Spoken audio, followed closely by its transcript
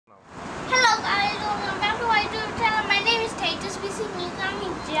call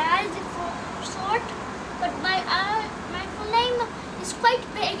me Jazz for short, but my full name is quite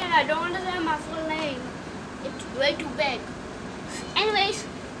big and I don't want to say my full name. It's way too big. Anyways,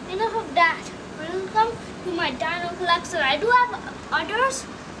 enough of that. Welcome to my Diano Collection. I do have others,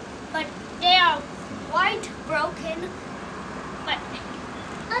 but they are quite broken. But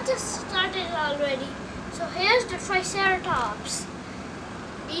I just started already. So here's the Triceratops.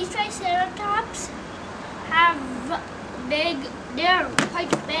 These Triceratops have they're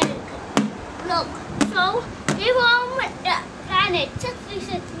quite big. Look, so they were on the planet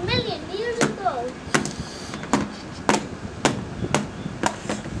 66 million years ago.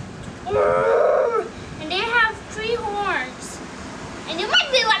 And they have 3 horns. And you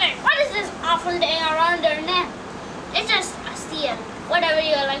might be wondering, what is this awful thing around their neck? It's just a seal, whatever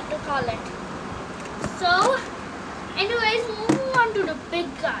you like to call it. So, anyways, moving on to the big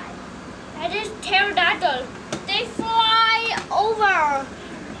guy. That is pterodactyl. They fly over.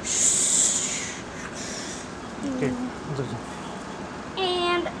 Okay.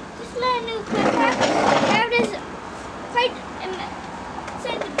 And just let you quick fact, there it is quite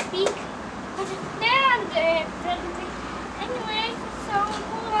inside the beak, but they're on the presently. Anyway, so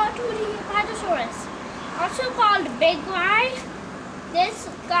moving on to the Apatosaurus, also called big guy. This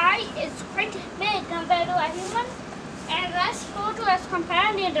guy is quite big compared to a human. And let's go to its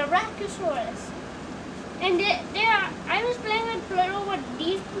companion, the Brachiosaurus. And I was playing with Play-Doh, but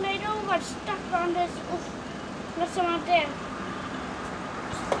these Play-Doh got stuck on this. Oof, what's out there?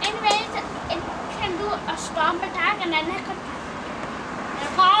 Anyways, it can do a stomp attack and a neck attack.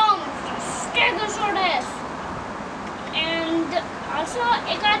 And boom, Stegosaurus. And also,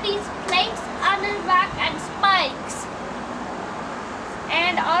 it got these plates on its back and spikes.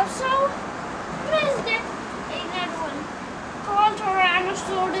 And also, what is that? That one called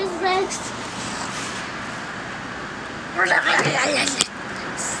Tyrannosaurus Rex.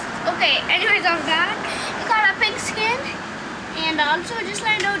 Okay, anyways, of that, it got a pink skin, and also just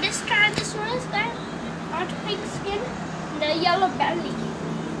like this Tyrannosaurus got a pink skin and a yellow belly.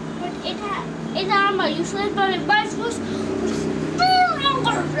 But its armor usually but bites was way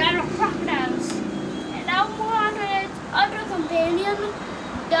longer than a crocodile's. And now move on to its other companion,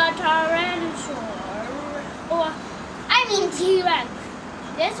 the Tyrannosaurus. Or, I mean T-Rex.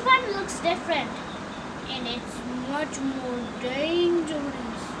 This one looks different and it's much more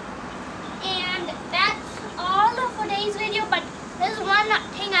dangerous. And that's all for today's video, but there's one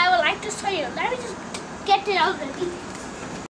thing I would like to show you. Let me just get it out of the